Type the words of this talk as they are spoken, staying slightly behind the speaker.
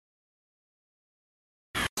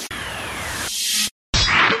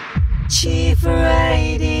Chief Radio.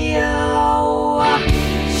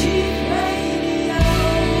 Chief Radio.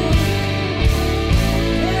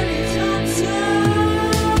 Gary Thompson.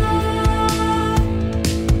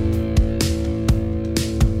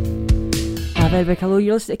 Hi, very big hello.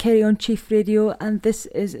 You're listening to Kerry on Chief Radio, and this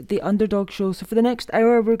is the Underdog Show. So for the next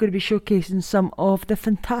hour, we're going to be showcasing some of the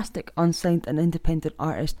fantastic unsigned and independent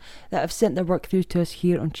artists that have sent their work through to us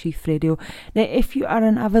here on Chief Radio. Now, if you are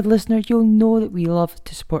an avid listener, you'll know that we love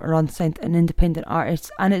to support our unsigned and independent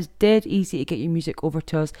artists, and it's dead easy to get your music over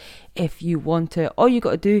to us if you want to. All you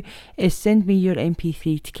got to do is send me your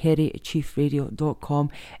MP3 to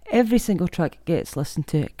kerry@chiefradio.com. Every single track gets listened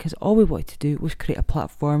to, because all we wanted to do was create a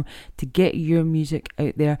platform to get your music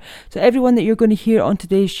out there. So everyone that you're going to hear on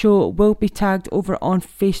today's show will be tagged over on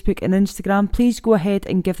Facebook and Instagram. Please go ahead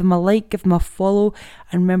and give them a like, give them a follow,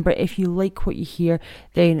 and remember, if you like what you hear,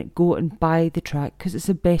 then go and buy the track, because it's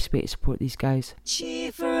the best way to support these guys.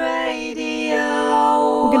 Chief Radio.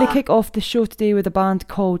 We're going to kick off the show today with a band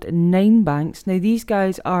called Ninebanks. Now, these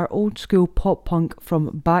guys are old school pop punk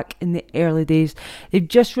from back in the early days. They've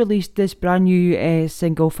just released this brand new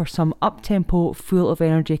single for some up-tempo, full of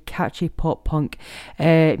energy, catchy pop punk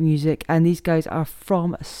music, and these guys are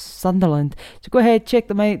from Sunderland. So go ahead, check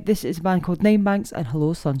them out. This is a band called Ninebanks, and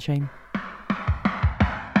Hello Sunshine.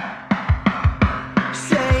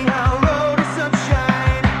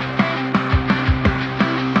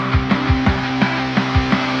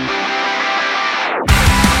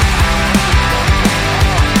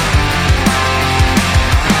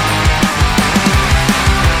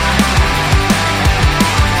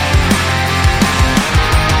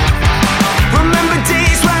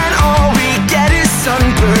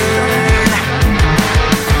 Sunburn,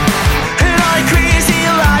 and our crazy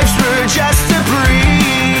lives were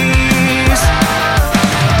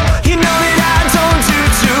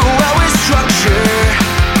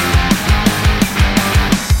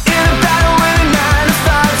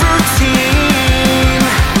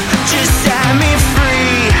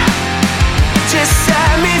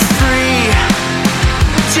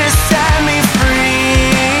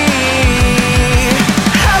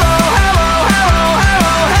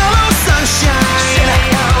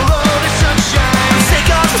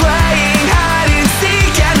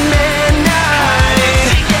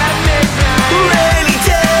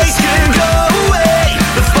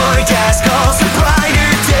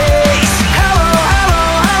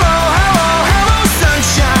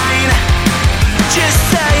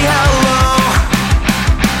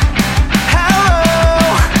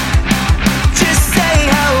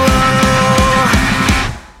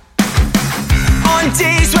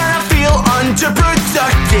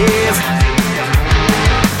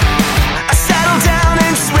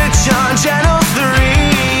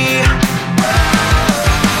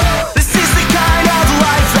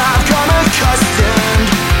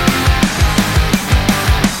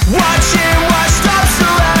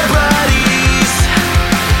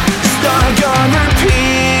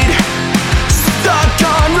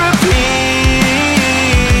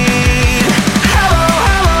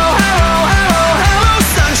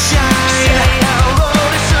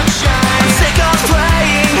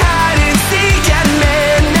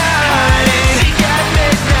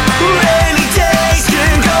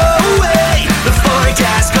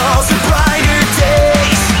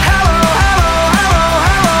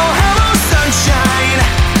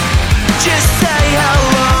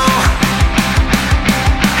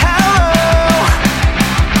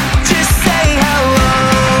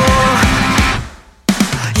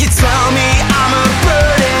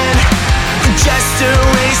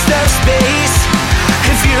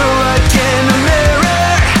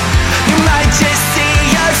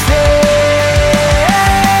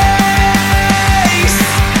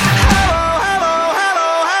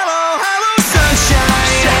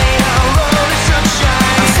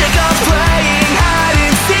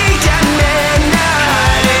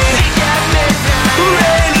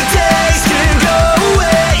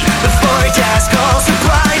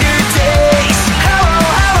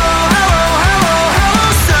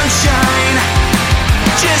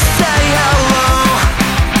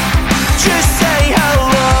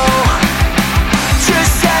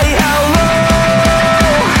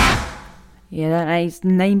That is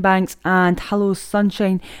Ninebanks and Hello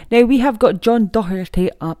Sunshine. Now we have got John Doherty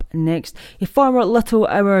up next. A former Little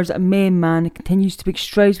Hours main man continues to make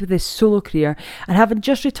strides with his solo career, and having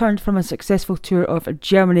just returned from a successful tour of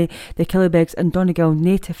Germany, the Killybegs and Donegal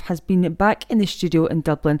native has been back in the studio in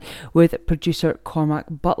Dublin with producer Cormac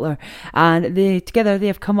Butler, and together they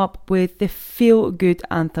have come up with the feel good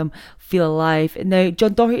anthem Feel Alive. Now,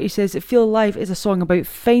 John Doherty says that Feel Alive is a song about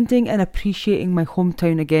finding and appreciating my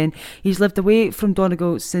hometown again. He's lived away from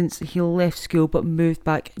Donegal since he left school but moved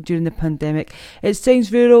back during the pandemic. It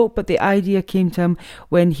sounds rural, but the idea came to him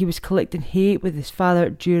when he was collecting hay with his father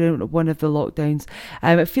during one of the lockdowns.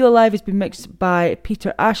 Feel Alive has been mixed by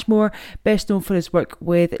Peter Ashmore, best known for his work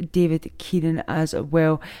with David Keenan as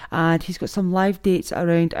well, and he's got some live dates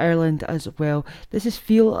around Ireland as well. This is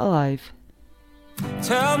Feel Alive.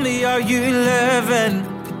 Tell me, are you living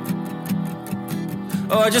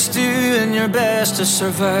or just doing your best to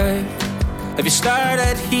survive? Have you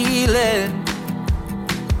started healing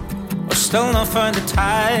or still not found the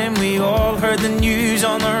time? We all heard the news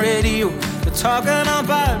on the radio. They're talking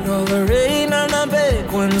about all the rain and the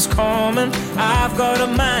big winds coming. I've got a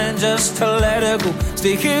mind just to let it go.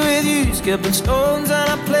 Stay here with you, skipping stones in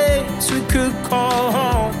a place we could call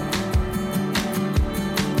home.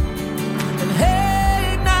 And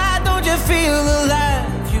hey, now don't you feel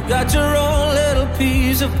alive? You got your own little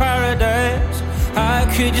piece of paradise. How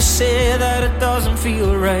could you say that it doesn't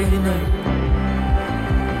feel right now?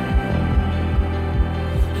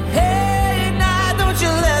 Hey, now don't you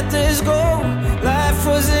let this go. Life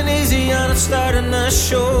wasn't easy and it's starting to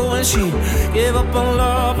show. And she gave up on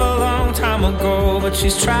love a long time ago, but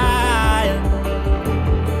she's trying.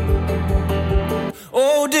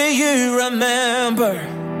 Oh, do you remember?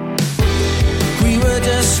 We were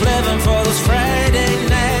just living for those Friday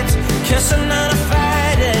nights, kissing and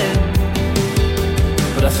fighting.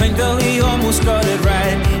 But I think that we almost got it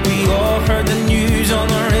right. We all heard the news on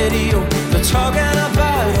the radio. They're talking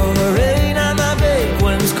about all the rain and the big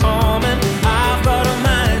winds coming. I've got a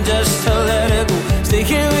mind just to let it go. Stay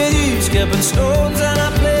here with you, skipping stones in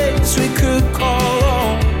a place we could call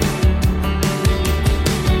home.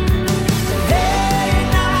 Hey,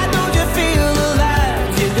 now don't you feel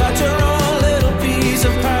alive? You got your own little piece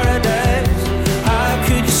of paradise. How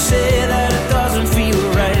could you say that it doesn't feel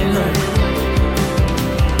right now?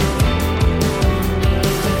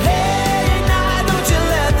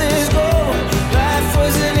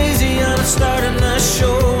 Starting to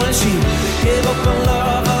show, and she gave up on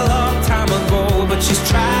love a long time ago, but she's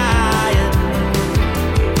trying.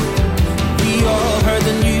 We all heard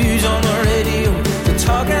the news on the radio. They're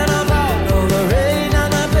talking about all the rain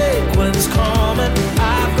and the big winds coming.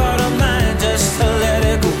 I've got a mind just to let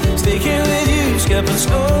it go. Stay here with you, skipping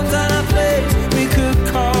stones in a place we could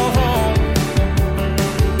call home.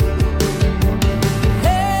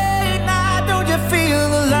 Hey, now don't you feel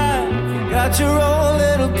alive? You got your own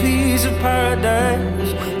little piece of paradise.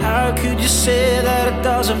 How could you say that it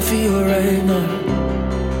doesn't feel right now?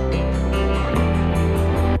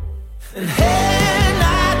 And hey,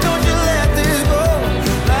 now don't you let this go.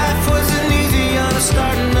 Life wasn't easy and it's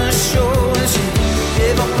starting to show. And she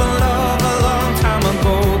gave up on love a long time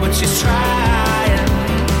ago, but she's trying.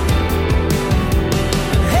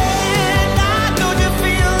 And hey, now don't you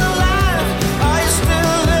feel alive? Are you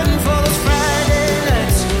still living for those Friday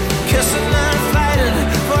nights, kissing and fighting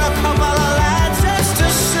for a couple of lads just to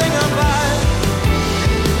sing about?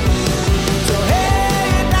 So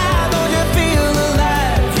hey, now don't you feel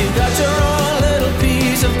alive? You got your own little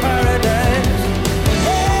piece of paradise.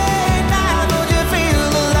 Hey, now don't you feel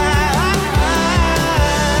alive?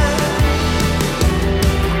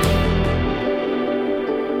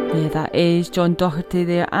 Yeah, that is John Doherty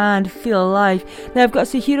there and Feel Alive. Now I've got to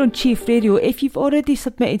say here on Chief Radio, if you've already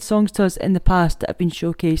submitted songs to us in the past that have been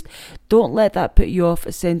showcased, don't let that put you off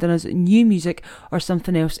sending us new music or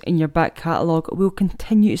something else in your back catalogue. We'll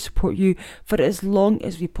continue to support you for as long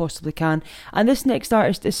as we possibly can. And this next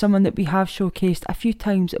artist is someone that we have showcased a few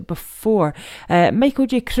times before. Michael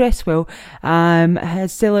J. Cresswell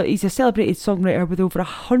he's a celebrated songwriter with over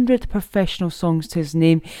 100 professional songs to his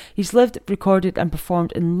name. He's lived, recorded and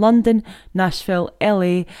performed in London, Nashville,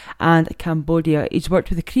 LA and Cambodia. He's worked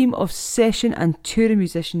with a cream of session and touring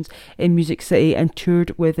musicians in Music City and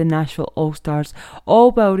toured with the Nashville All-Stars, all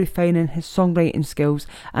while refining his songwriting skills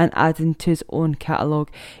and adding to his own catalogue.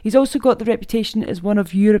 He's also got the reputation as one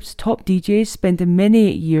of Europe's top DJs, spending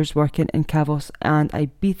many years working in Kavos and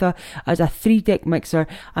Ibiza as a 3-deck mixer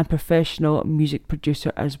and professional music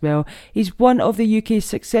producer as well. He's one of the UK's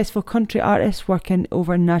successful country artists, working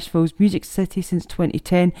over in Nashville's Music City since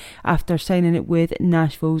 2010, again after signing it with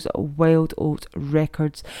Nashville's Wild Oat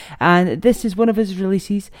Records. And this is one of his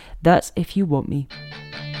releases, That's If You Want Me.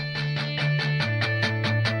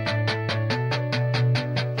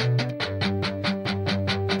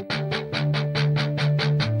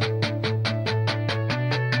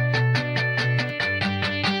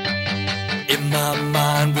 My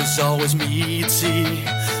mind was always meaty,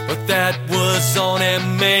 but that was only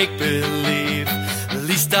make-believe. At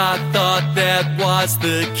least I thought that was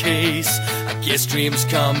the case. I guess dreams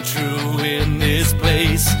come true in this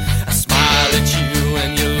place. I smile at you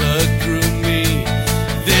and you look through me.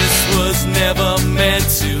 This was never meant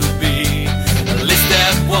to be. At least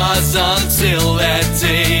that was until that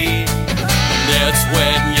day. And that's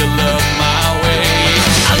when you looked my way.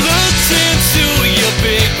 I looked into your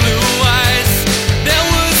big blue eyes. There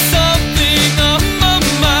was something on my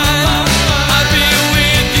mind. I'd be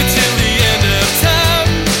with you till the end of time.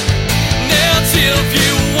 Now till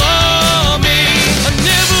you want me. I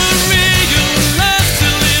never realized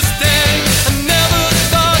till this day. I never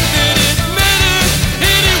thought that it mattered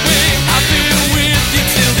anyway. I've been with you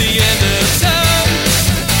till the end of time.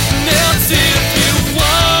 Now till you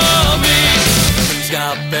want me. Things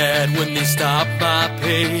got bad when they stopped my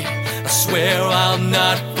pay. I swear I'll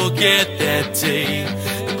not forget that day.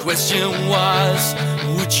 The question was,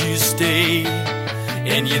 would you stay?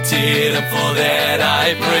 And you did, and for that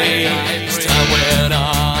I pray. As time went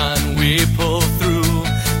on, we pulled through.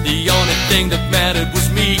 The only thing that mattered was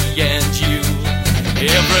me and you.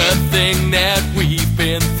 Everything that we've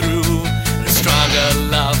been through, the stronger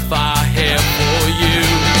love I have for you.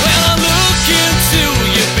 When I look into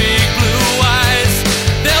your big blue eyes,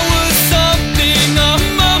 there was something on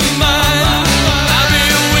my mind. I'll be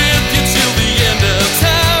with you till the end of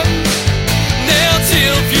time. Now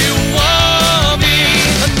till you want me.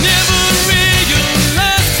 I never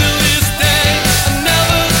realized till this day. I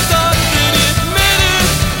never thought that it mattered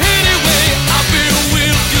anyway. I'll be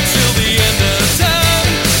with you till the end of time.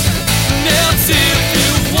 Now till you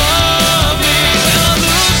want me. When I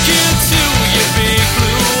look into your big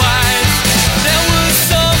blue eyes, there was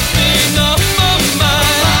something on my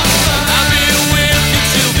mind. I'll be with you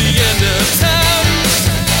till the end of time.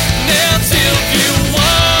 Now till you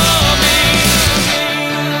want me.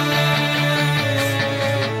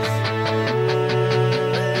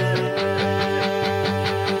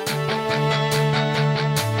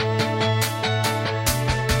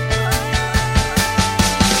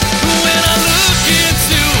 When I look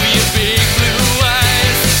into your big blue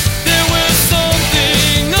eyes, there was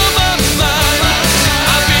something on my mind.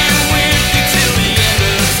 I'll be with you till the end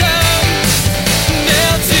of time.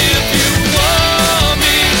 Now till you want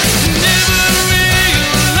me. Never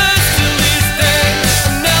realized till this day.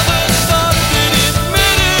 I never thought that it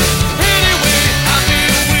mattered anyway. I'll be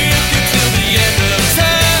with you till the end of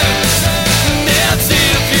time. Now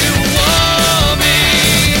till you want me.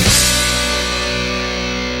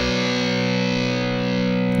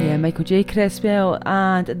 Yeah, Michael J. Creswell,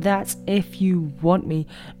 and That's If You Want Me.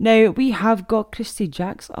 Now, we have got Christy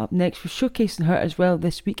Jacks up next. We're showcasing her as well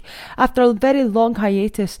this week. After a very long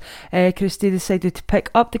hiatus, Christy decided to pick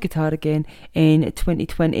up the guitar again in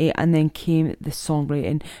 2020, and then came the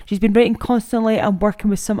songwriting. She's been writing constantly and working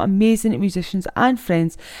with some amazing musicians and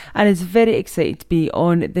friends, and is very excited to be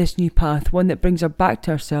on this new path, one that brings her back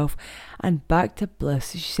to herself and back to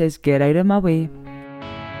bliss. She says, get out of my way.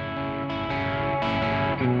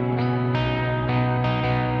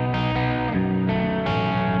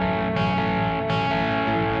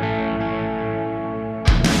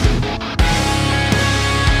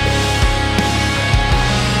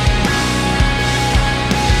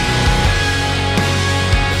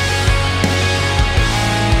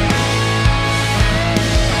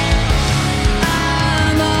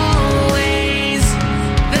 I'm always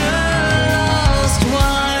the lost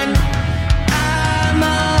one. I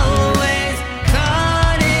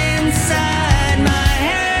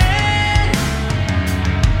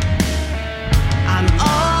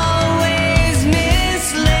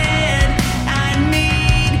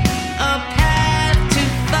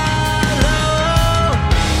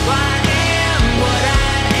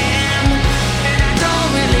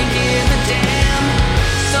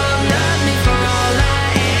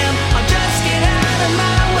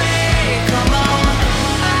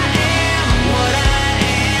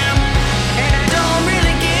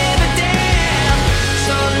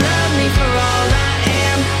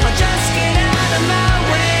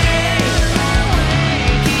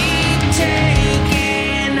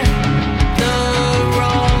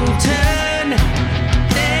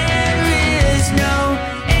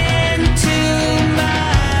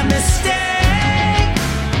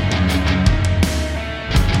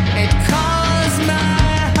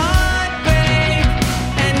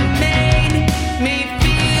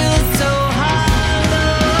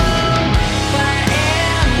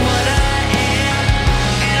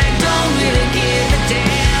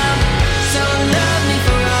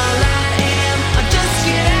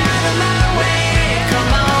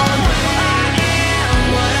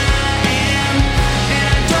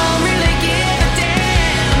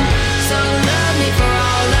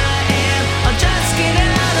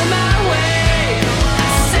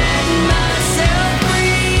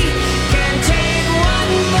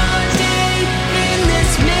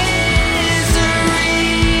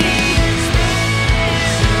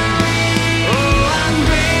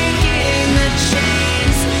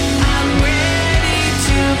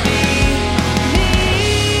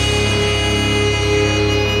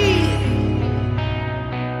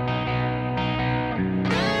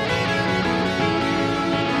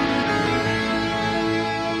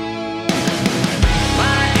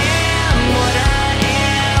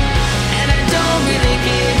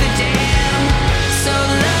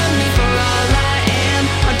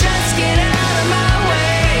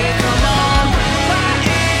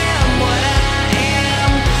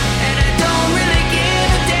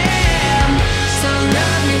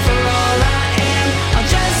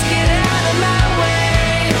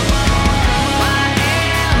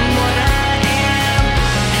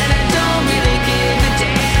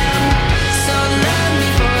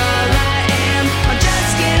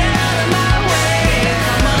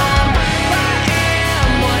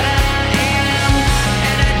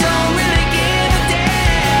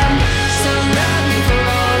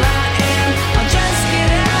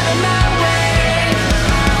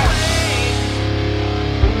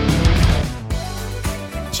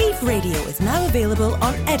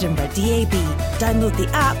on Edinburgh DAB. Download the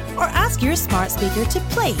app or ask your smart speaker to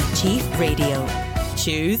play Chief Radio.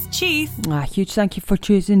 Choose Chief. Huge thank you for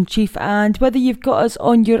choosing Chief. And whether you've got us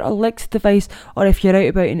on your Alexa device or if you're out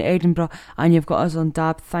about in Edinburgh and you've got us on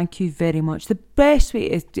DAB, thank you very much. The best way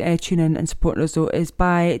to tune in and support us though is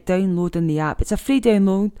by downloading the app. It's a free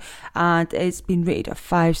download and it's been rated at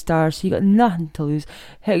 5 stars, so you got nothing to lose.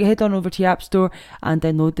 Head on over to your app store and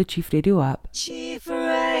download the Chief Radio app. Chief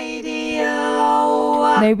Radio.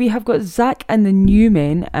 Now we have got Zack and the New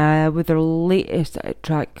Men with their latest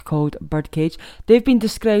track called Birdcage. They've been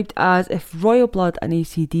described as if Royal Blood and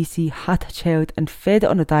AC/DC had a child and fed it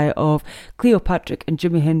on a diet of Cleopatra and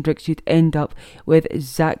Jimi Hendrix, you'd end up with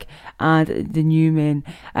Zack and the New Men.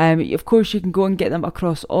 Of course, you can go and get them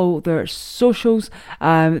across all their socials.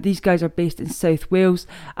 These guys are based in South Wales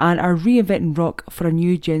and are reinventing rock for a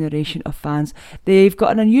new generation of fans. They've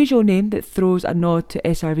got an unusual name that throws a nod to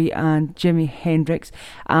SRV and Jimi Hendrix,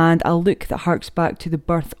 and a look that harks back to the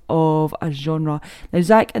birth of a genre. Now,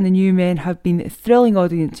 Zack and the New Men have been thrilling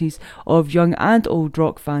audiences of young and old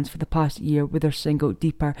rock fans for the past year with their single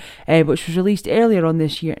Deeper, which was released earlier on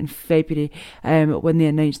this year in February when they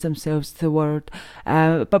announced themselves to the world.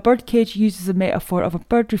 But Birdcage uses the metaphor of a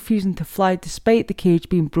bird refusing to fly despite the cage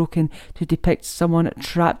being broken to depict someone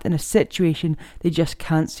trapped in a situation they just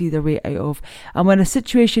can't see their way out of. And when a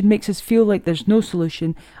situation makes us feel like there's no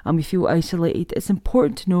solution and we feel isolated, it's important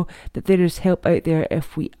to know that there is help out there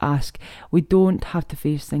if we ask. We don't have to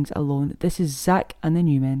face things alone. This is Zack and the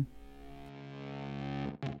New Men.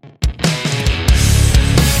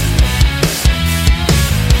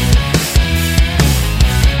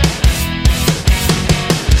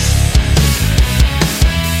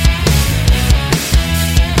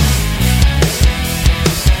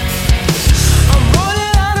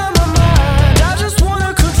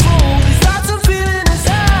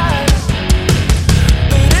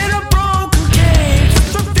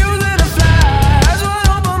 Refusing to fly, that's what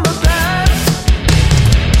opened my path.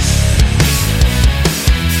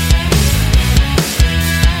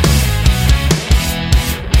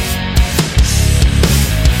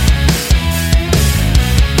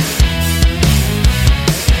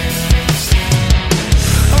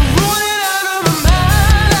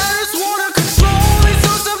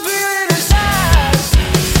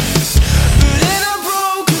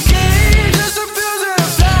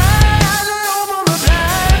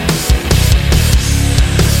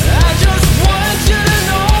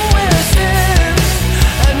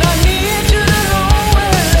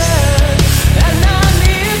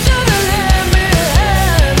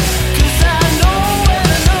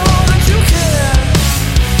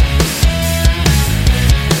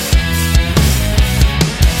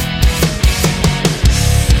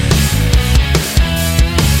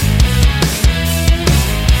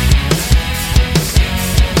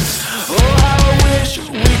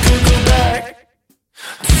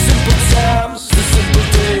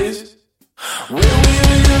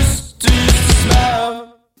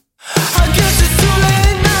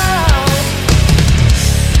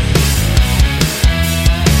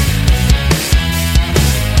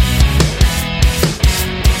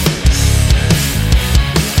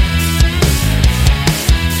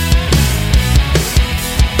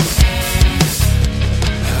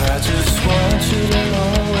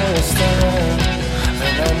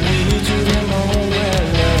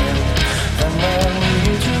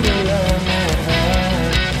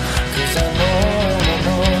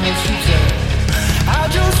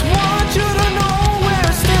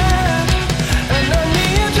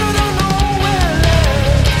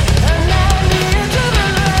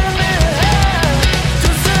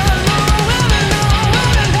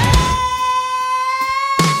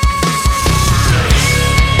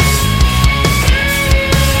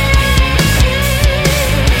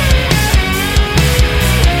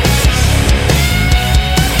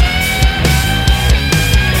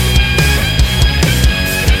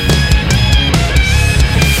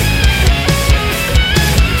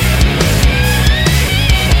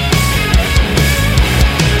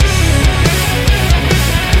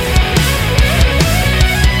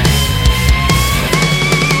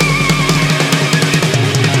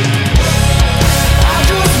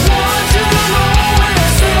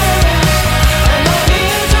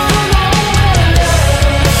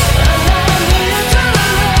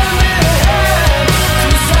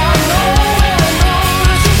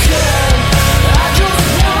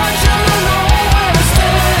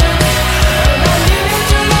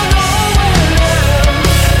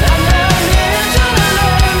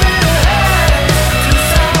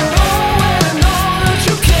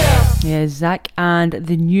 Zach and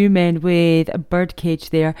the New Men with Birdcage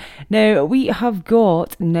there. Now we have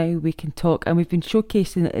got Now We Can Talk, and we've been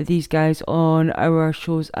showcasing these guys on our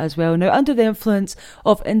shows as well. Now, under the influence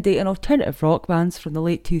of indie and alternative rock bands from the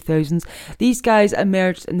late 2000s, these guys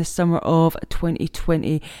emerged in the summer of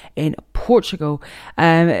 2020 in Portugal.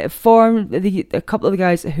 Formed a couple of the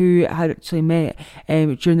guys who had actually met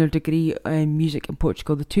during their degree in music in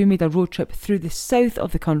Portugal. The two made a road trip through the south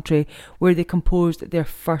of the country where they composed their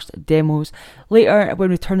first demos. Later, when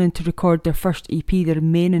returning to record their first EP, the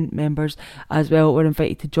remaining members as well were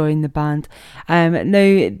invited to join the band.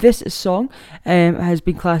 Now, this song has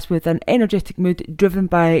been classed with an energetic mood driven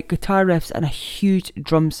by guitar riffs and a huge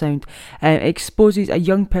drum sound. It exposes a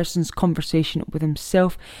young person's conversation with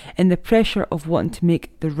himself. In the pressure of wanting to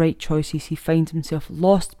make the right choices, he finds himself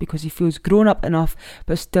lost because he feels grown up enough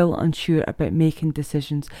but still unsure about making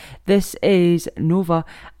decisions. This is Nova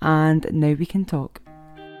and Now We Can Talk.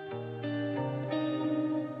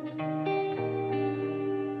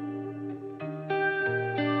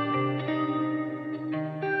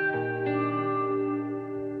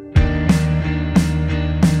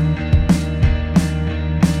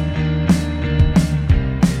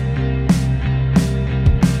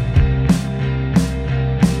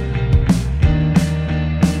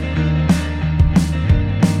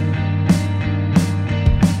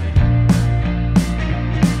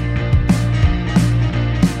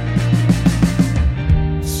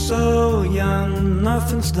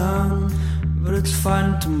 Nothing's done, but it's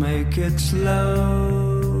fun to make it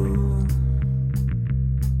slow.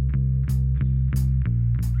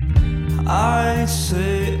 I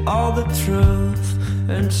say all the truth,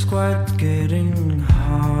 and it's quite getting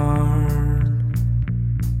hard.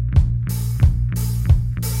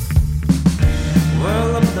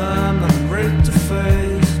 Well, I'm done, I'm ready to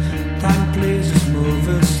face. Time, please, just move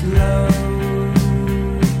it slow.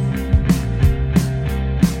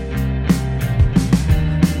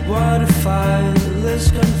 What if I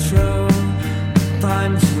lose control?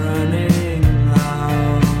 Time's running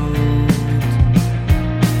out.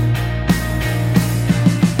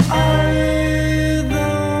 I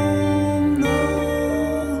don't know,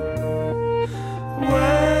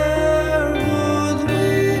 where would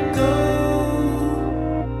we go?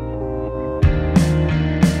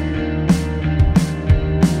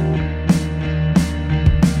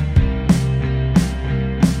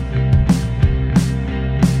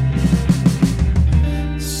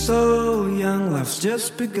 So young, life's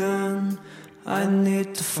just begun. I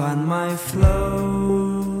need to find my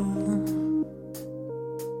flow.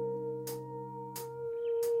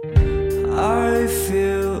 I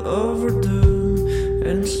feel overdue,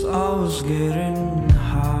 and it's always getting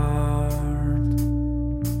hard.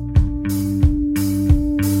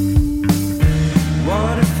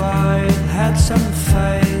 What if I had some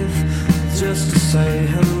faith just to say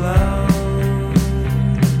hello?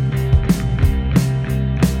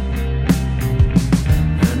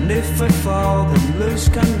 If I fall and lose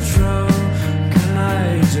control, can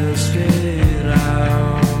I just get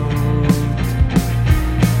out?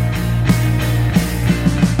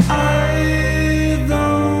 I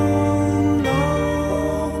don't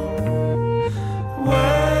know,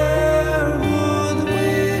 where would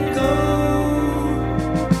we go?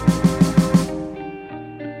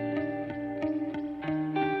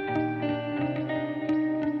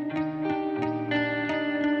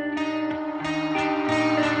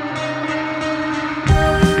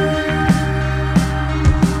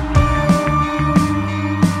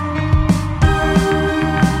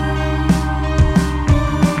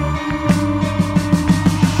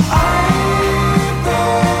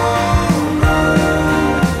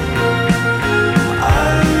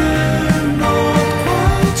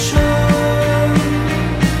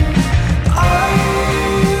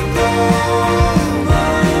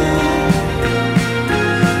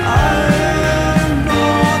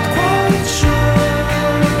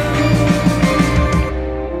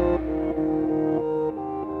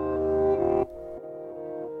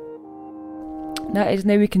 That is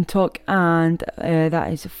Now We Can Talk, and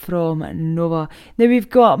that is from Nova. Now we've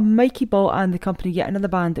got Mikey Ball and the Company, yet another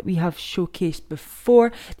band that we have showcased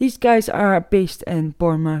before. These guys are based in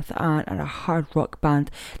Bournemouth and are a hard rock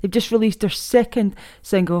band. They've just released their second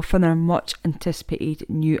single from their much anticipated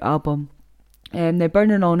new album. Now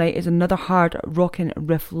Burning All Night is another hard rocking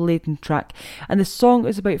riff laden track, and the song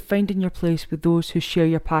is about finding your place with those who share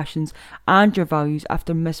your passions and your values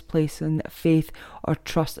after misplacing faith or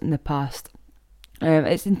trust in the past.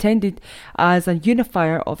 It's intended as a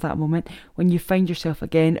unifier of that moment when you find yourself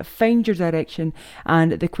again, find your direction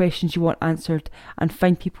and the questions you want answered, and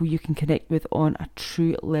find people you can connect with on a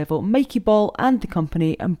true level. Mikey Ball and the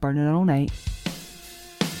Company and Burning All Night.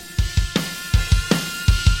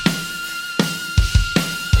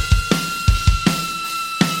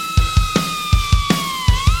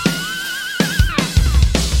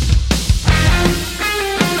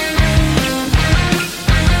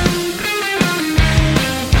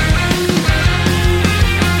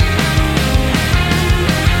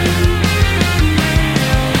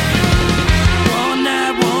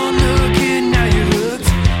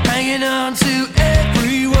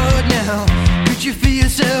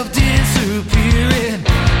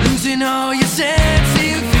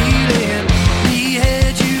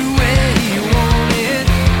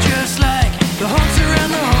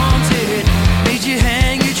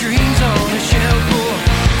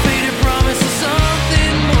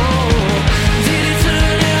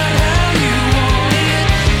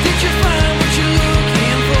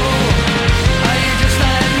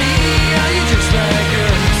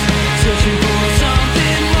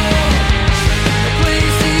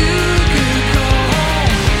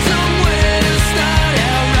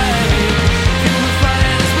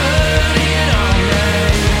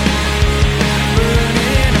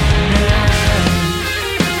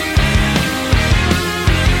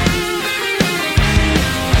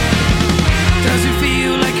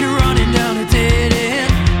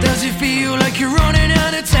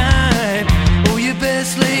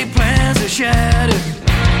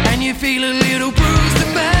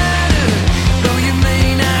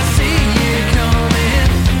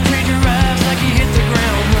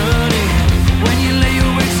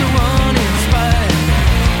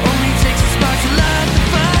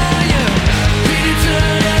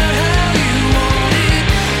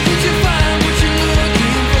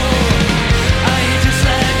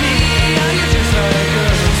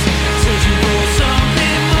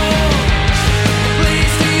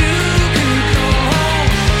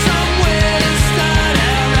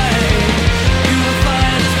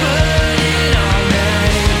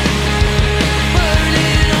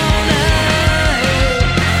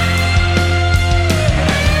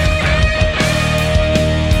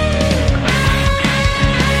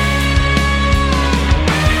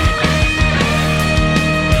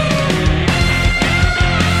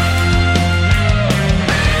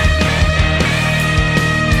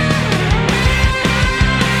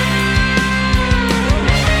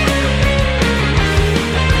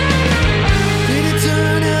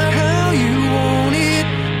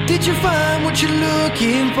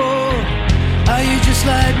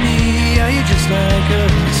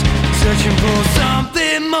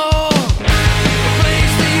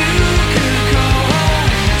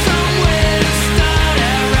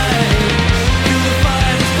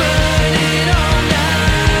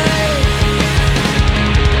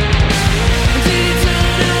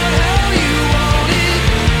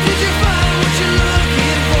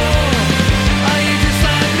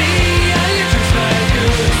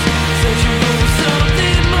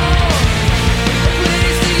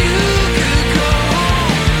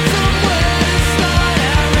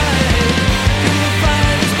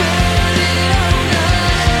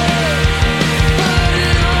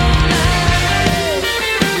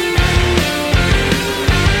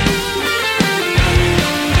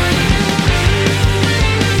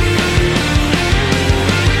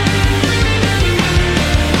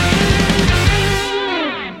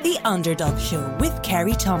 Underdog Show with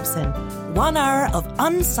Kerry Thompson. 1 hour of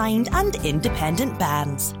unsigned and independent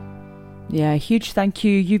bands. Yeah, huge thank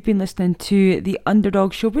you. You've been listening to The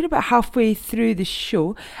Underdog Show. We're about halfway through the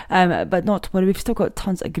show, but not to worry, we've still got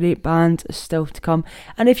tons of great bands still to come.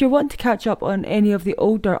 And if you're wanting to catch up on any of the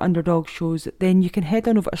older Underdog shows, then you can head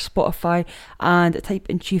on over to Spotify and type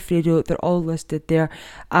in Chief Radio. They're all listed there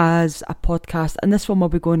as a podcast, and this one will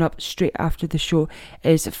be going up straight after the show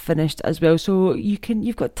is finished as well. So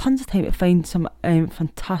you've got tons of time to find some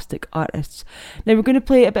fantastic artists. Now we're going to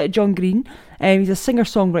play a bit of John Green. He's a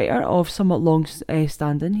singer-songwriter of somewhat long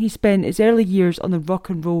standing. He spent his early years on the rock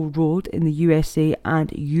and roll road in the USA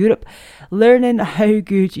and Europe, learning how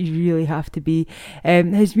good you really have to be.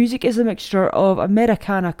 His music is a mixture of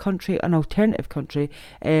Americana country and alternative country,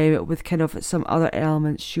 with kind of some other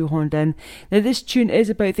elements shoehorned in. Now this tune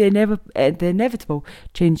is about the inevitable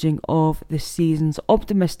changing of the seasons,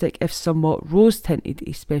 optimistic if somewhat rose-tinted,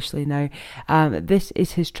 especially now. This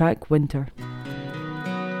is his track, Winter.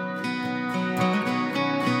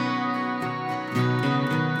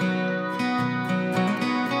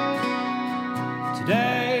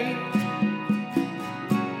 Today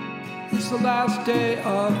is the last day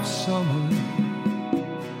of summer.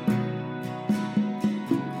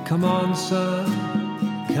 Come on, son,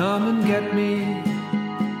 come and get me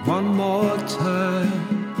one more time.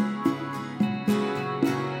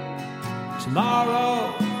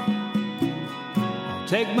 Tomorrow I'll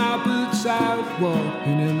take my boots out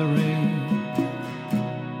walking in the rain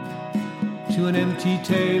to an empty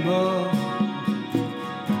table,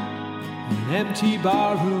 an empty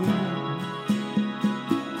barroom,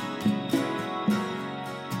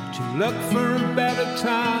 to look for a better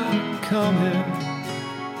time coming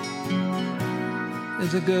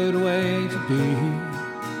is a good way to be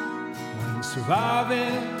when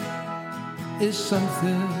surviving is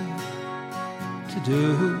something to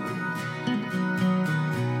do.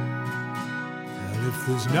 And if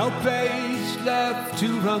there's no place left to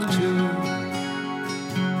run to,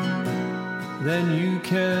 then you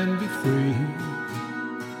can be free.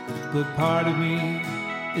 But part of me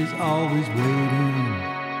is always waiting.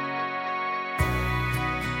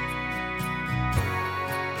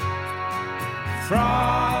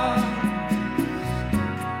 Frost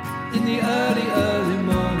in the early, early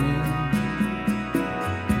morning,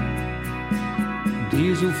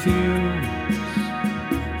 diesel fumes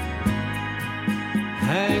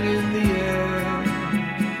hang in the air,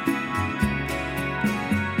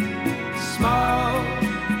 smoke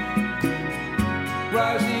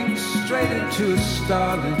rising straight into a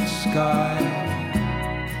starlit sky,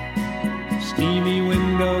 steamy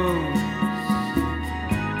windows,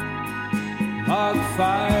 log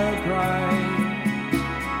fire bright,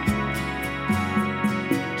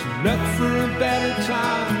 to look for a better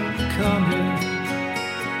time coming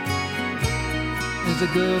is a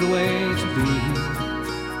good way to be.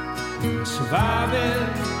 Surviving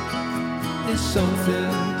is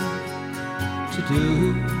something to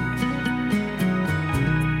do.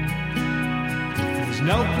 There's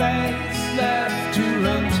no place left to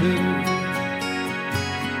run to,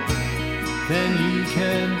 then you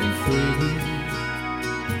can be free.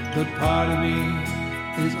 But part of me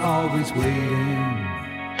is always waiting.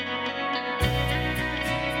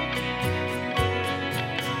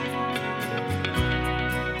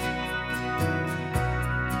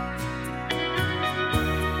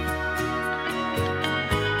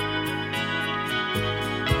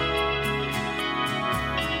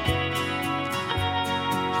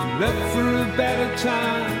 To look for a better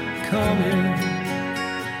time coming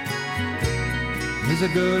is a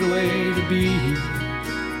good way to be.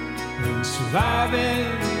 And surviving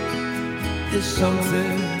is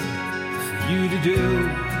something for you to do.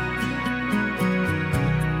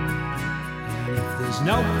 And if there's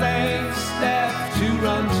no place left to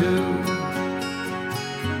run to,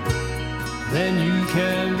 then you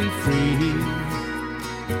can be free.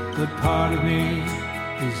 But part of me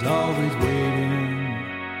is always waiting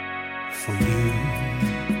for you.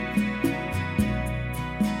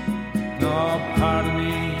 Oh, part of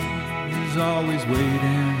me is always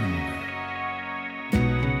waiting.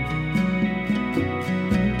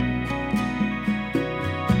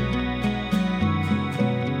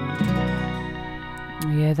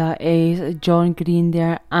 Yeah, that is John Green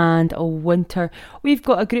there and a Winter. We've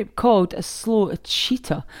got a group called Slow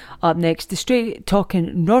Cheetah up next. The straight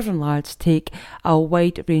talking northern lads take a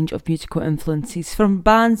wide range of musical influences from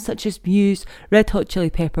bands such as Muse, Red Hot Chili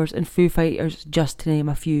Peppers and Foo Fighters, just to name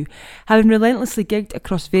a few. Having relentlessly gigged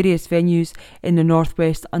across various venues in the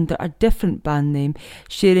Northwest under a different band name,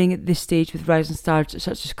 sharing the stage with rising stars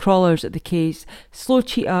such as Crawlers at the K's, Slow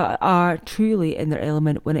Cheetah are truly in their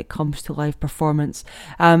element when it comes to live performance.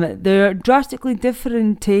 Their drastically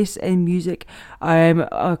different tastes in music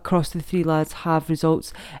across the three lads have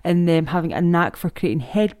results in them having a knack for creating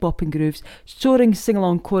head-bopping grooves, soaring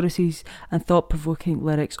sing-along choruses and thought-provoking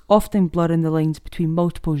lyrics, often blurring the lines between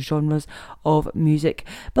multiple genres of music.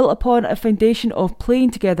 Built upon a foundation of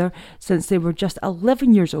playing together since they were just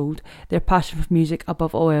 11 years old, their passion for music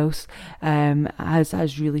above all else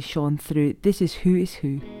has really shone through. This is Who Is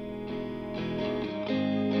Who.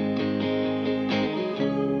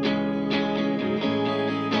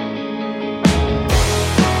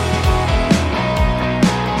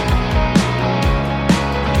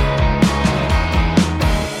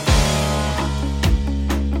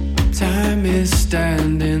 Time is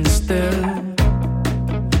standing still,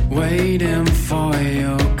 waiting for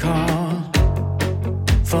your call.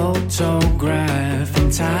 Photograph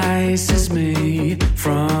entices me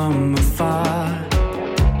from afar.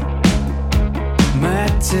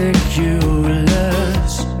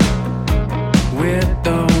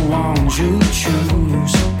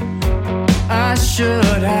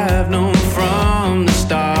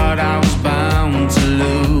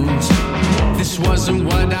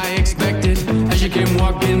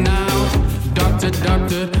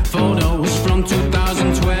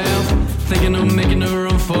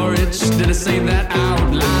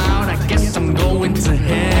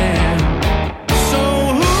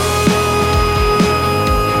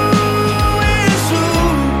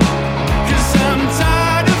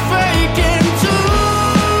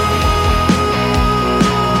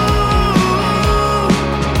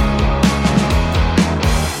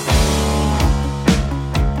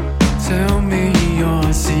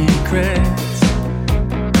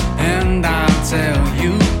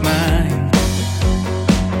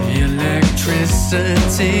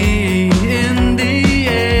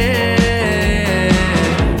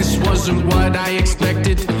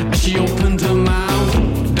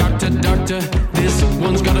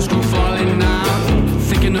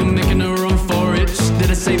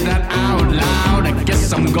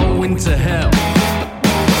 going to hell.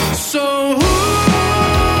 So who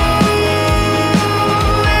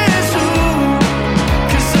is who?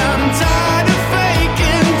 'Cause I'm tired of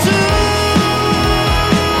faking too.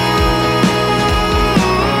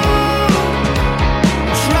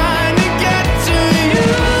 Trying to get to you.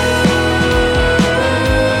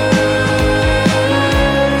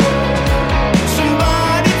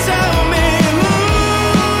 Somebody tell me who.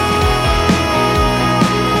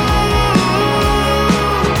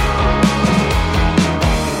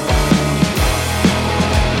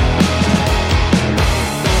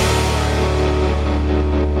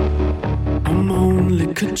 I'm only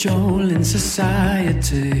cajoling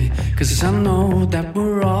society, 'cause I know that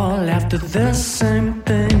we're all after the same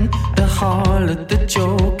thing. The harder the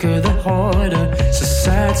joker, the harder. It's a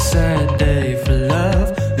sad, sad day for love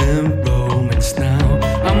and romance now.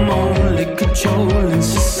 I'm only cajoling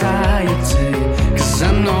society, 'cause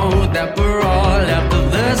I know that we're all after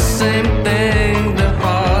the same thing. The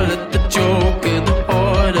harder the joker, the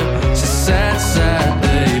harder. It's a sad, sad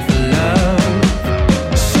day for love.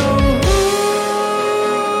 So who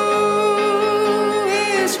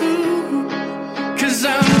is who? 'Cause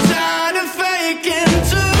I'm tired of faking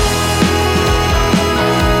too.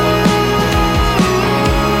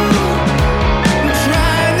 I'm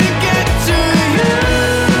trying to get to you.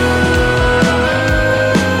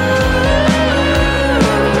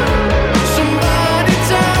 Somebody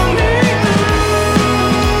tell me who.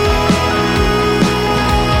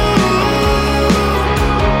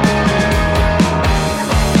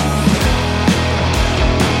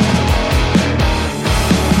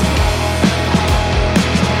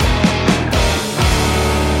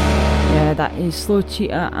 Yeah, that is Slow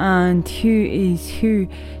Cheetah and Who Is Who.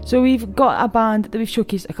 So we've got a band that we've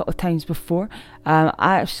showcased a couple of times before. I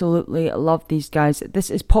absolutely love these guys. This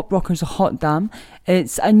is Pop Rockers Hot Damn.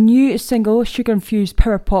 It's a new single, sugar-infused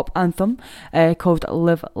power pop anthem called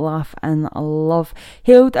Live, Laugh and Love.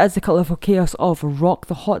 Hailed as the colourful chaos of rock,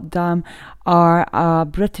 the Hot Damn are a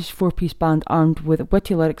British four-piece band armed with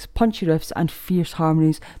witty lyrics, punchy riffs and fierce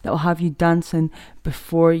harmonies that will have you dancing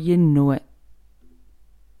before you know it.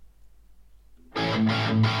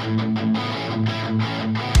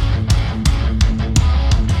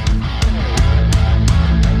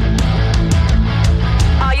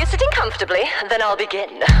 Are you sitting comfortably? Then I'll begin.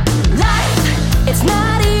 Life, it's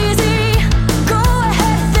not easy. Go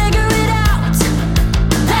ahead, figure it out.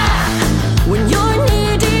 When you're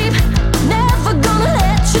knee deep, never gonna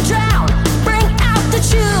let you drown. Bring out the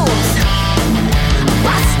tunes,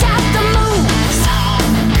 bust out the moves.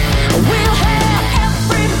 We'll have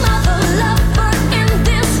every mother lover in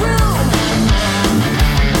this room.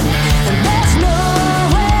 And there's no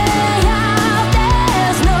way out.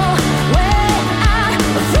 There's no way out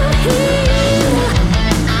from here.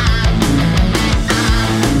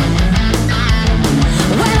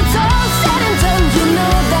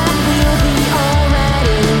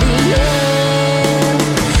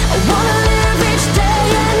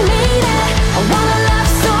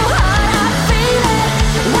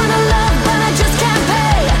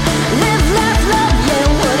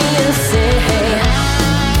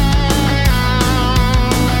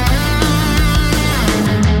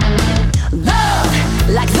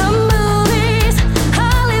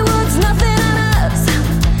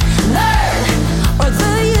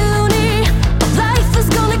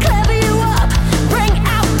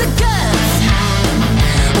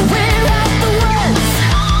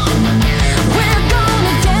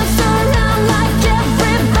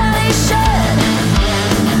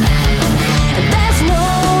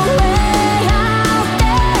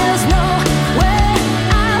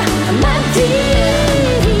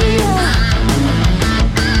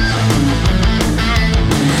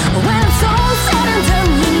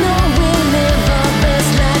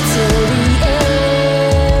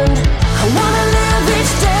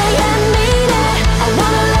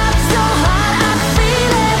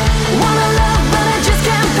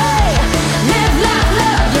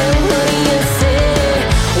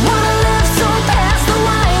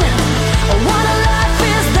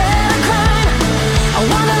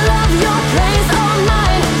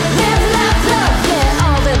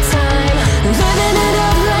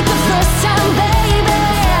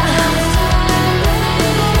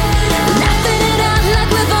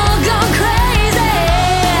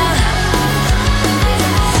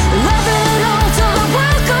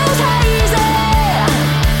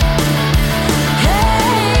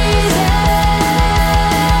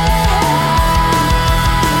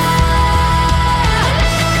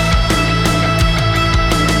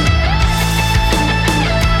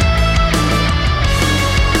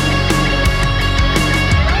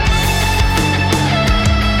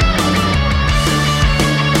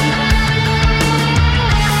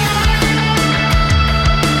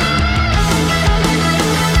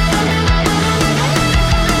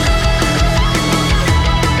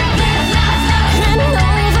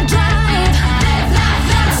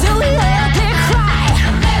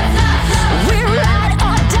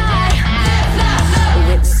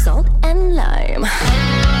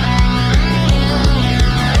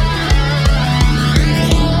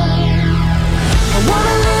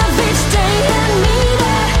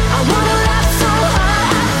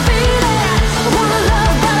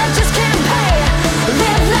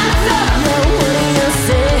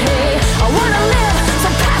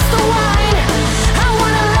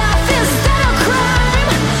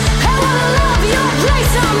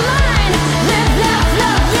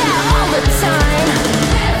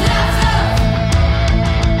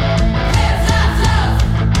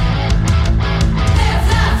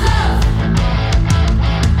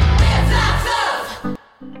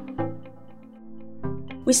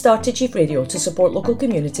 We started Chief Radio to support local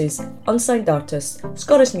communities, unsigned artists,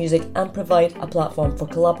 Scottish music and provide a platform for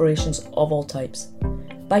collaborations of all types.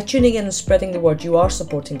 By tuning in and spreading the word, you are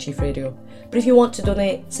supporting Chief Radio. But if you want to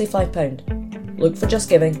donate, say £5, look for Just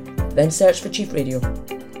Giving, then search for Chief Radio.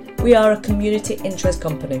 We are a community interest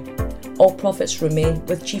company. All profits remain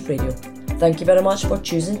with Chief Radio. Thank you very much for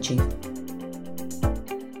choosing Chief.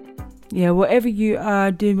 Yeah, whatever you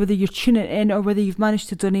are doing, whether you're tuning in or whether you've managed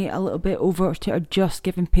to donate a little bit over to our Just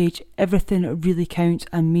Giving page, everything really counts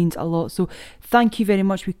and means a lot. So thank you very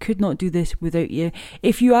much. We could not do this without you.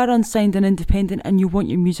 If you are unsigned and independent and you want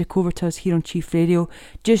your music over to us here on Chief Radio,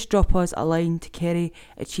 just drop us a line to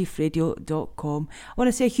kerry@chiefradio.com. I want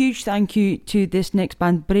to say a huge thank you to this next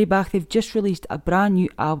band, Braebach. They've just released a brand new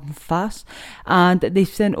album, Fast, and they've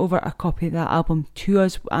sent over a copy of that album to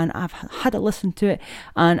us, and I've had a listen to it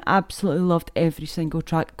and absolutely loved every single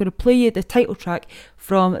track. I'm going to play you the title track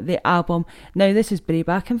from the album. Now this is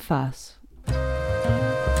Braebach and Fast.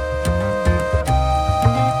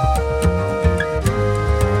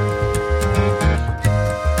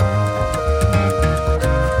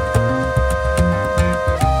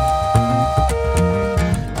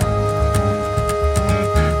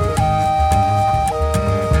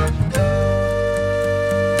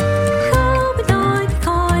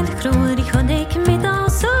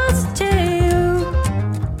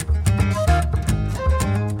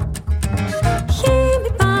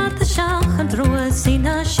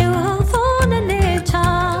 Sina show phone and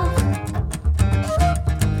nature.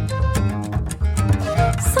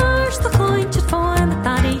 Search the coin to form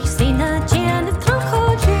that ich sina jan of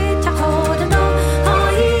trunko tree to hold and all.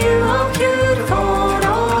 Are you all beautiful?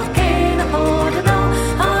 Okay, the hold and all.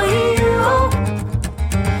 Are you all?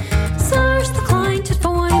 Search the coin to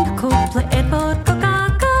form the couple Edward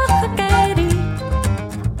Coca Gary.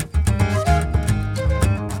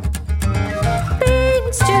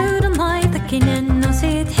 Being student life the king and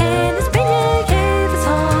it has been a cave, it's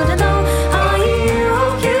hard to know. Are you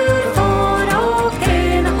all beautiful?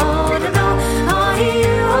 Okay, the hard to know. Are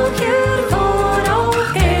you all beautiful?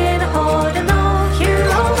 Okay, the hard to know. You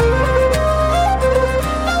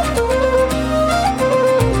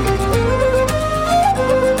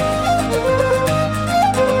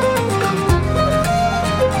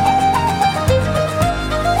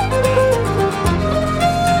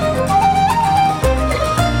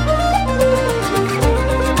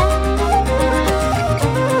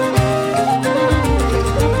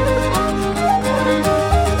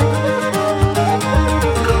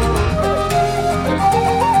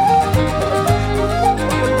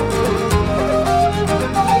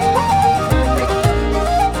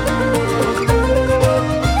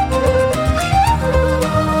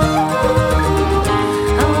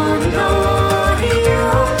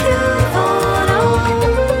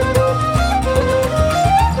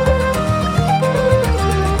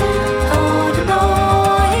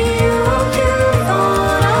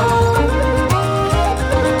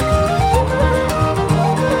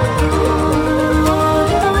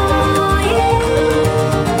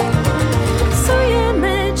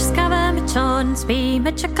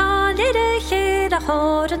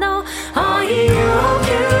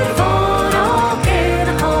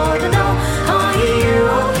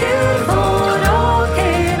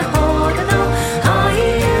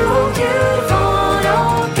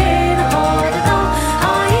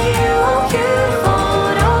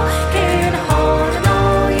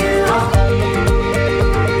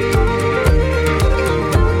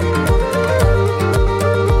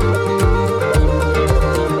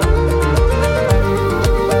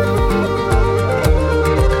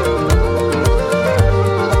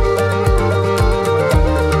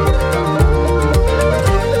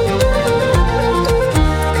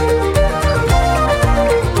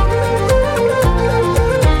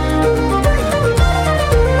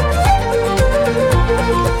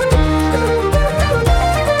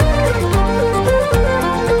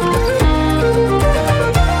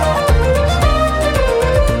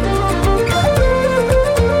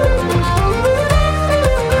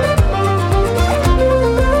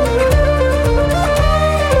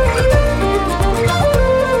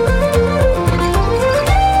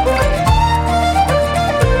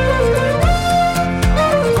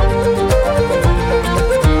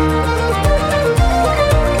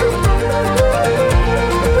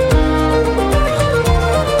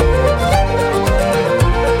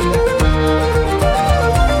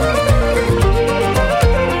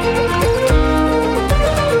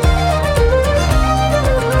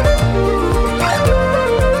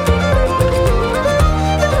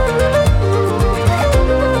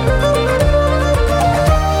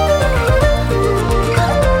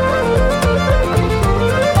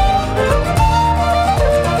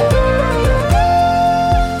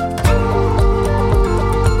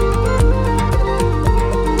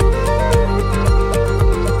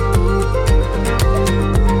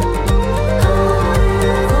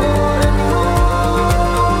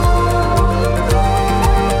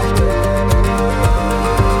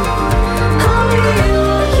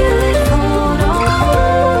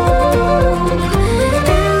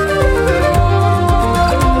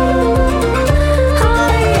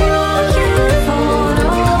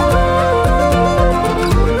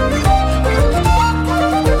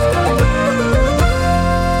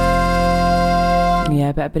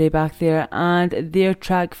Bradbury back there and their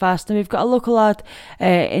track Fast. And we've got a local lad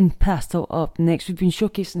in Pastel up next. We've been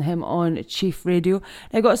showcasing him on Chief Radio. And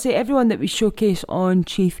I've got to say, everyone that we showcase on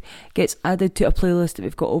Chief gets added to a playlist that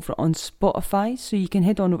we've got over on Spotify. So you can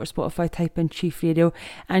head on over to Spotify, type in Chief Radio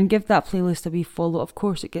and give that playlist a wee follow. Of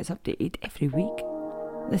course, it gets updated every week.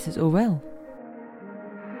 This is Oh Well.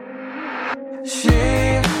 She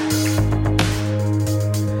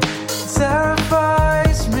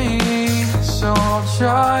terrifies me, so I'll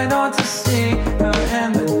try not to see her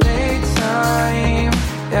in the daytime,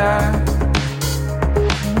 yeah.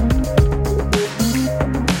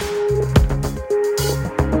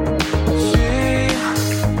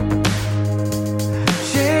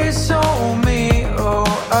 She told me, oh,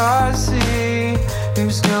 I see,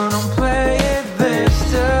 who's gonna play it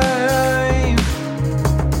this time.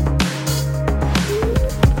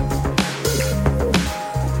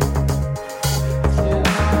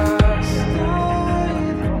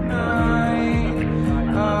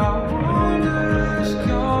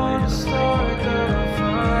 Gonna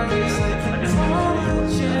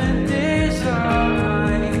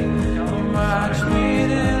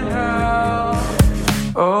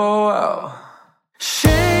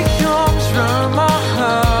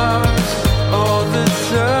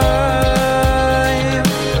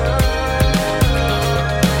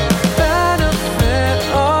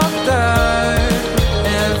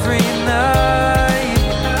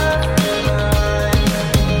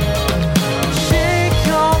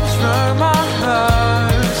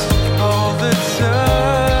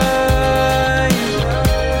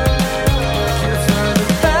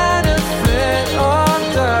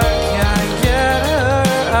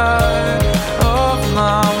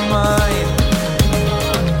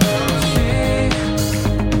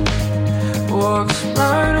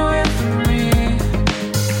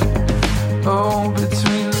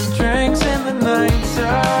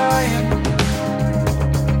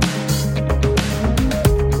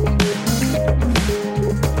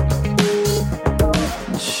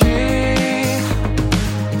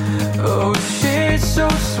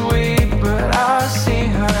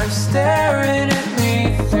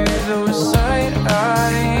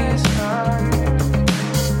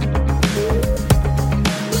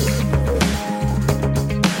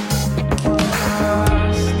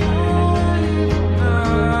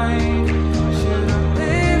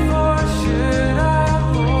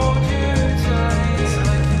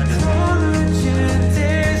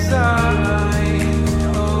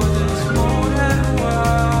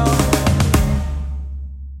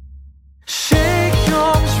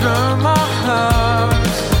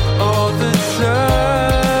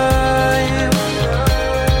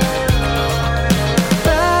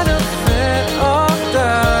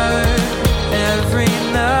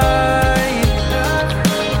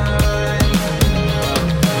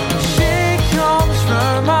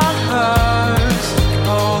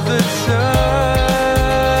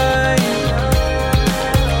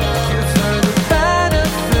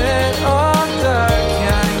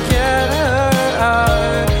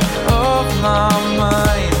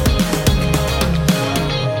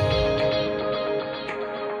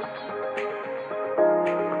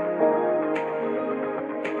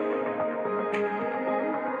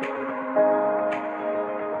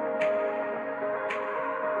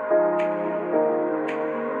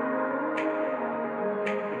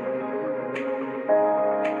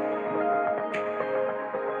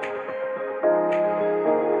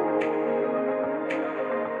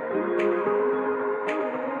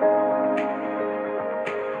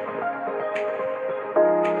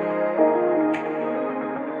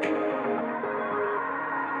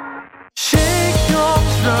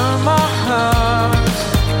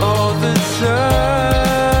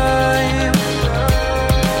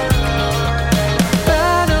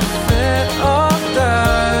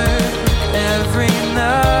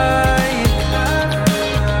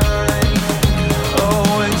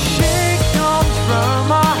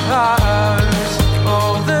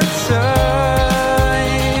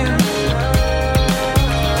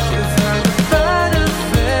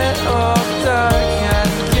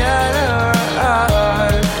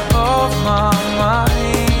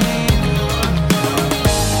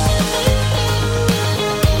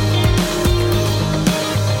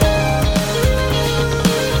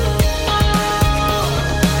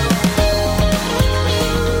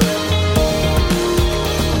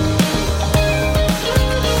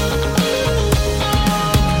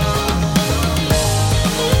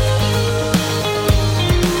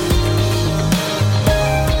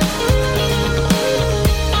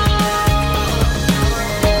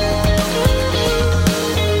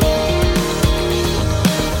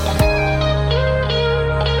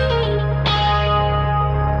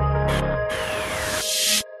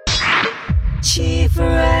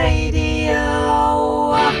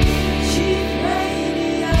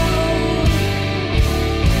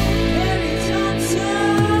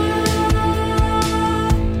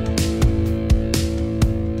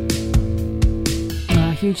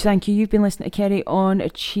huge thank you. You've been listening to Kerry on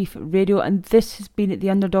Chief Radio, and this has been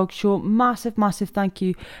The Underdog Show. Massive thank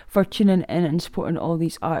you for tuning in and supporting all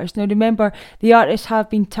these artists. Now remember, the artists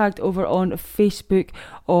have been tagged over on Facebook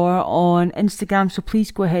or on Instagram, so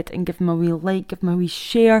please go ahead and give them a wee like, give them a wee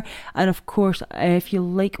share, and of course if you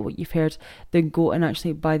like what you've heard, then go and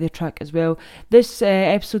actually buy the track as well. This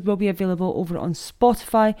episode will be available over on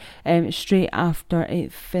Spotify straight after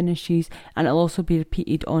it finishes, and it'll also be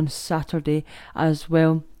repeated on Saturday as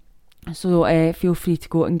well. So feel free to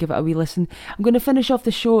go and give it a wee listen. I'm going to finish off the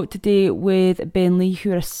show today with Ben Lee,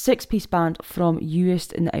 who are a 6-piece band from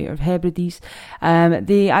Uist in the Outer Hebrides.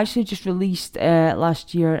 They actually just released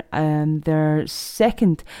last year their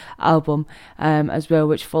second album as well,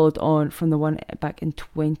 which followed on from the one back in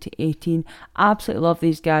 2018. Absolutely love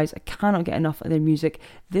these guys. I cannot get enough of their music.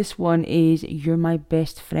 This one is You're My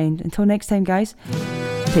Best Friend. Until next time, guys,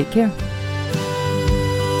 take care.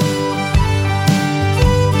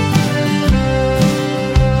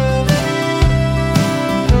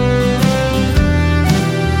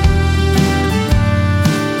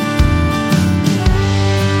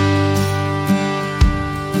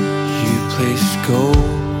 Gold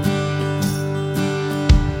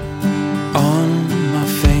on my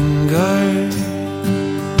finger,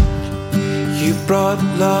 you brought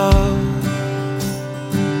love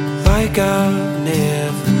like I've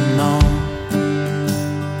never known.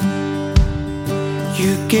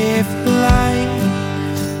 You gave life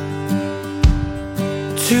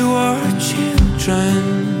to our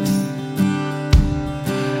children,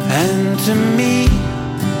 and to me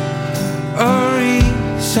a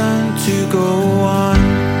reason to go on.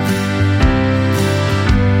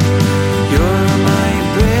 You're my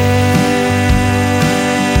bread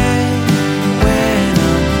when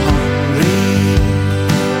I'm hungry.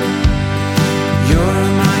 You're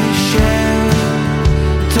my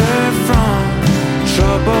shelter from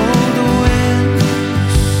troubled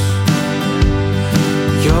winds.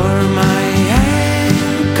 You're my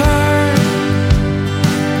anchor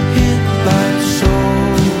in life's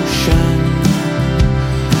ocean.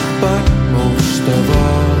 But most of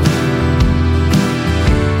all,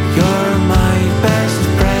 you're my best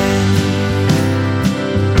friend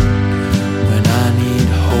when I need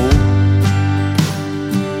hope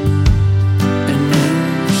and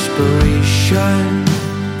inspiration.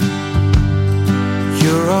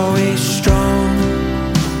 You're always strong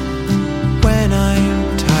when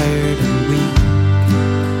I'm tired and weak.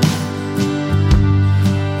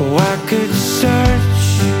 Oh, I could search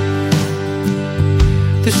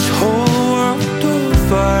this whole world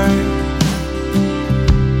over,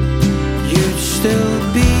 you'd still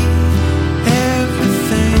be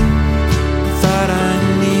everything that I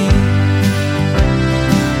need.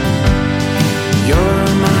 You're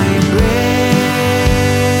my bread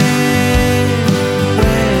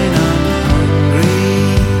when I'm hungry.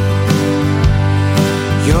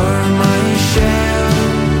 You're my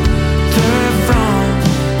shelter from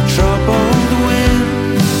troubled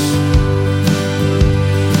winds.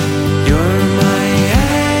 You're my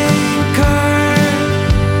anchor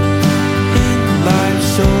in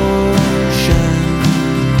life's ocean.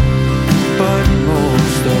 But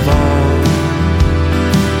most of all,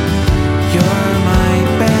 you're my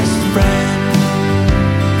best friend.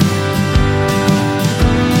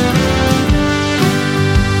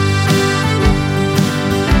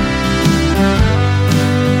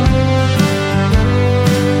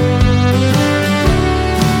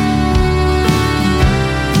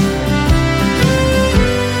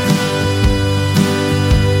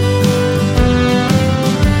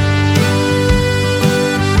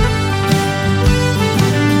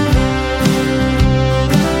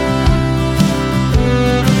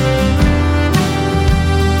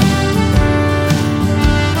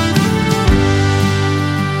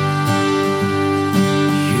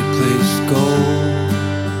 You placed gold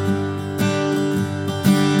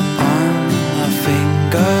on my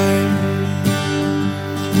finger.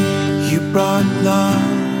 You brought love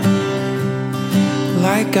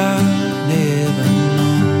like I've never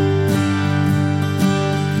known.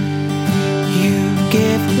 You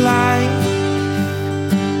give life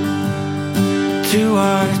to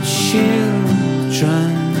our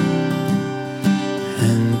children,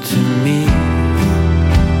 and to me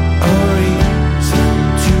a reason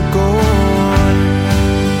to go on.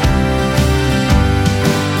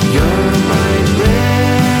 You're my bread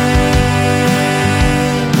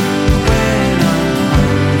when I'm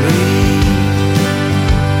hungry.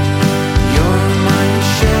 You're my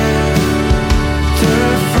shelter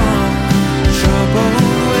from troubled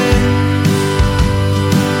winds.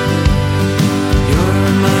 You're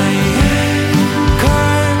my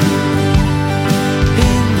anchor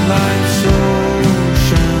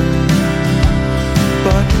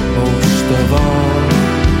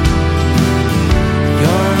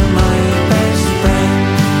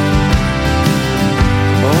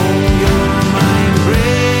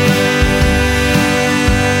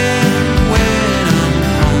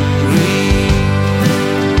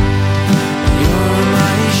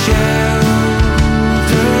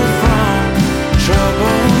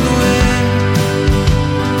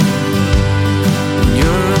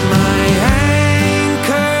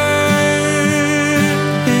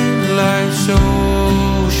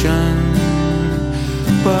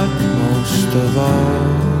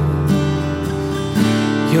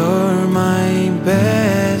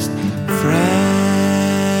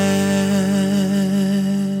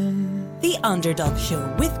Underdog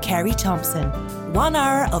Show with Kerry Thompson. 1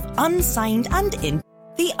 hour of unsigned and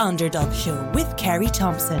The Underdog Show with Kerry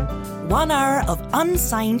Thompson. 1 hour of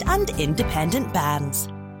unsigned and independent bands.